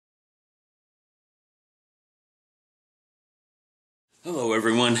Hello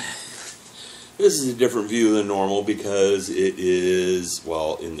everyone. This is a different view than normal because it is,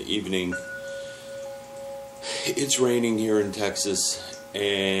 well, in the evening. It's raining here in Texas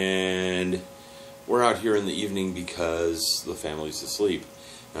and we're out here in the evening because the family's asleep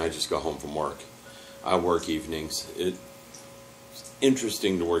and I just got home from work. I work evenings. It's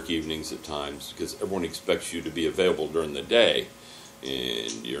interesting to work evenings at times because everyone expects you to be available during the day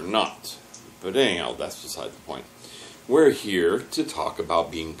and you're not. But anyhow, that's beside the point. We're here to talk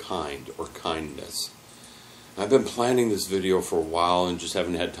about being kind or kindness. I've been planning this video for a while and just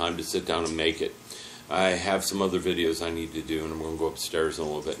haven't had time to sit down and make it. I have some other videos I need to do and I'm going to go upstairs in a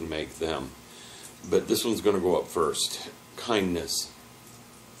little bit and make them. But this one's going to go up first. Kindness.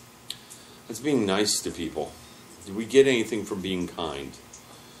 It's being nice to people. Do we get anything from being kind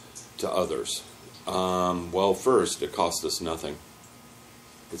to others? Well, first, it costs us nothing.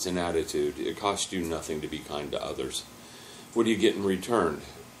 It's an attitude. It costs you nothing to be kind to others. What do you get in return?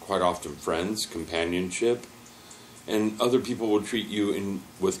 Quite often friends, companionship, and other people will treat you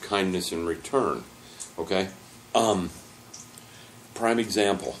with kindness in return. Okay? Prime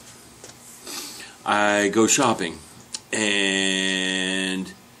example. I go shopping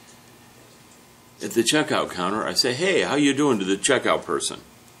and at the checkout counter I say, "Hey, how you doing?" to the checkout person.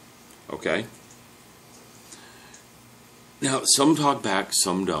 Okay? Now, some talk back,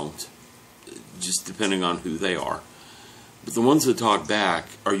 some don't, just depending on who they are. But the ones that talk back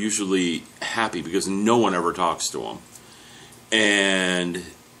are usually happy because no one ever talks to them. And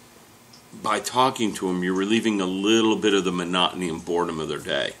by talking to them, you're relieving a little bit of the monotony and boredom of their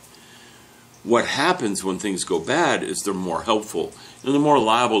day. What happens when things go bad is they're more helpful and they're more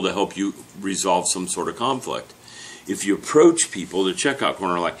liable to help you resolve some sort of conflict. If you approach people, the checkout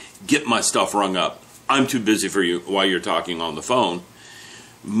corner, like, "Get my stuff rung up. I'm too busy for you," while you're talking on the phone,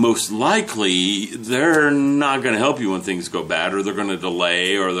 most likely they're not going to help you when things go bad, or they're going to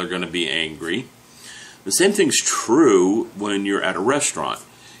delay, or they're going to be angry. The same thing's true when you're at a restaurant.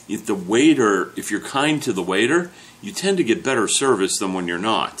 If you're kind to the waiter, you tend to get better service than when you're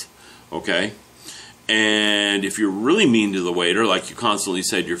not. Okay? And if you're really mean to the waiter, like you constantly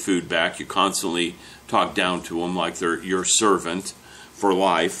send your food back, you constantly talk down to them like they're your servant for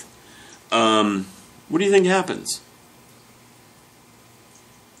life, what do you think happens?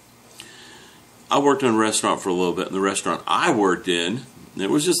 I worked in a restaurant for a little bit, and the restaurant I worked in, it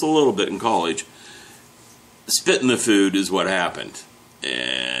was just a little bit in college, spit in the food is what happened.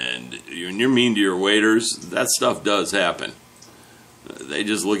 And when you're mean to your waiters, that stuff does happen. They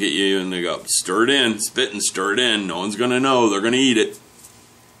just look at you and they go, "Stir it in, spit and stir it in, no one's going to know, they're going to eat it."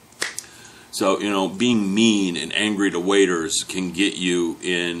 So, being mean and angry to waiters can get you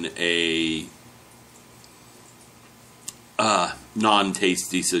in a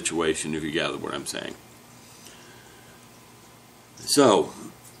non-tasty situation, if you gather what I'm saying. So,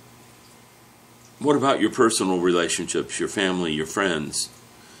 what about your personal relationships, your family, your friends?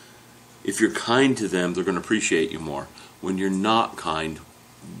 If you're kind to them, they're going to appreciate you more. When you're not kind,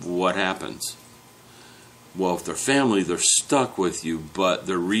 what happens? Well, if they're family, they're stuck with you, but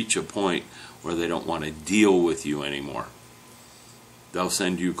they reach a point where they don't want to deal with you anymore. They'll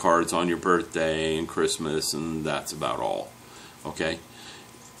send you cards on your birthday and Christmas, and that's about all. Okay?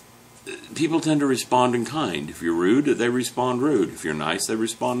 People tend to respond in kind. If you're rude, they respond rude. If you're nice, they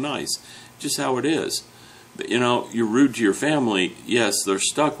respond nice. Just how it is. But, you're rude to your family. Yes, they're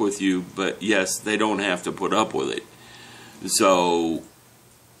stuck with you, but yes, they don't have to put up with it. So,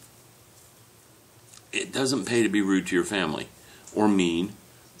 it doesn't pay to be rude to your family or mean.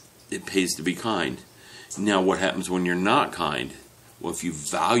 It pays to be kind. Now, what happens when you're not kind? Well, if you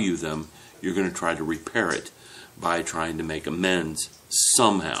value them, you're going to try to repair it by trying to make amends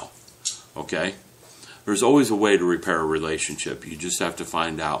somehow. Okay? There's always a way to repair a relationship. You just have to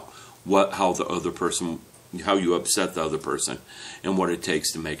find out how you upset the other person and what it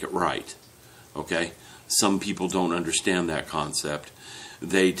takes to make it right. Okay? Some people don't understand that concept.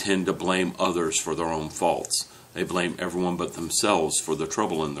 They tend to blame others for their own faults. They blame everyone but themselves for the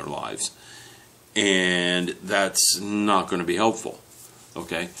trouble in their lives. And that's not going to be helpful.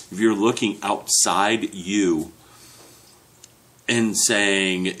 Okay? If you're looking outside you and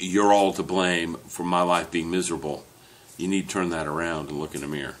saying, "You're all to blame for my life being miserable," you need to turn that around and look in the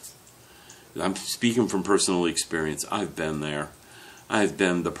mirror. I'm speaking from personal experience. I've been there. I've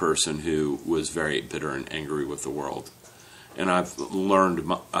been the person who was very bitter and angry with the world. And I've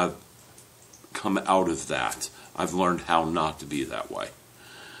come out of that. I've learned how not to be that way.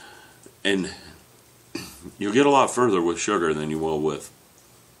 And you'll get a lot further with sugar than you will with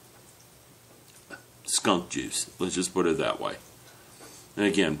skunk juice. Let's just put it that way. And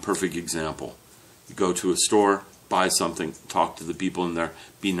again, perfect example. You go to a store, buy something, talk to the people in there,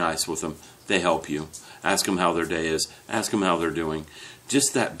 be nice with them. They help you. Ask them how their day is. Ask them how they're doing.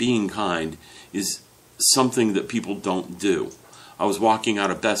 Just that being kind is something that people don't do. I was walking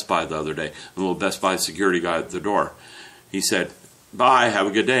out of Best Buy the other day, and a little Best Buy security guy at the door. He said, "Bye, have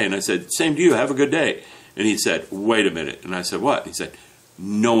a good day." And I said, "Same to you, have a good day." And he said, "Wait a minute." And I said, "What?" He said,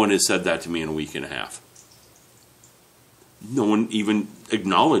 "No one has said that to me in a week and a half." No one even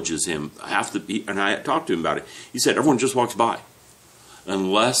acknowledges him. And I talked to him about it. He said, "Everyone just walks by.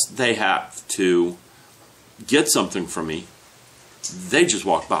 Unless they have to get something from me, they just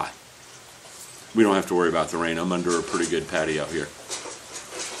walk by." We don't have to worry about the rain. I'm under a pretty good patio here.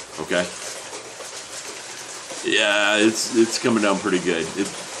 Okay? Yeah, it's coming down pretty good. It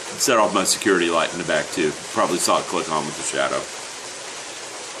set off my security light in the back too. Probably saw it click on with the shadow.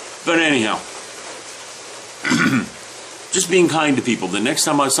 But anyhow, just being kind to people. The next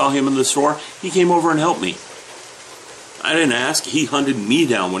time I saw him in the store, he came over and helped me. I didn't ask. He hunted me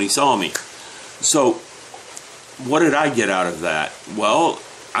down when he saw me. So, what did I get out of that? Well,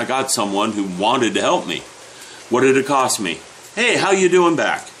 I got someone who wanted to help me. What did it cost me? "Hey, how you doing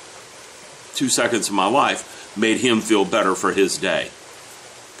back?" 2 seconds of my life made him feel better for his day.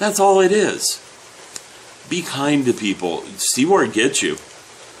 That's all it is. Be kind to people. See where it gets you.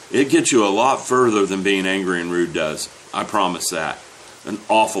 It gets you a lot further than being angry and rude does. I promise that. An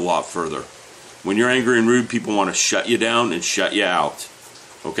awful lot further. When you're angry and rude, people want to shut you down and shut you out.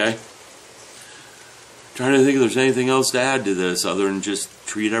 Okay? Trying to think if there's anything else to add to this other than just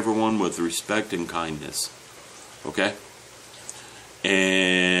treat everyone with respect and kindness. Okay?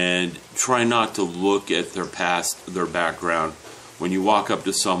 And try not to look at their past, their background. When you walk up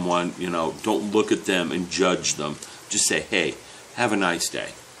to someone, don't look at them and judge them. Just say, "Hey, have a nice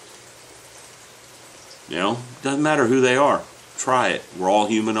day." Doesn't matter who they are. Try it. We're all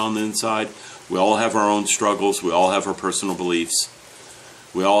human on the inside. We all have our own struggles. We all have our personal beliefs.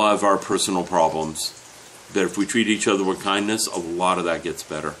 We all have our personal problems. But if we treat each other with kindness, a lot of that gets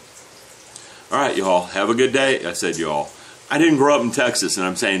better. All right, y'all. Have a good day. I said y'all. I didn't grow up in Texas, and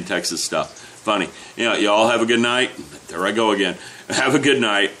I'm saying Texas stuff. Funny. Y'all have a good night. There I go again. Have a good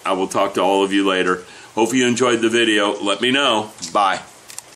night. I will talk to all of you later. Hope you enjoyed the video. Let me know. Bye.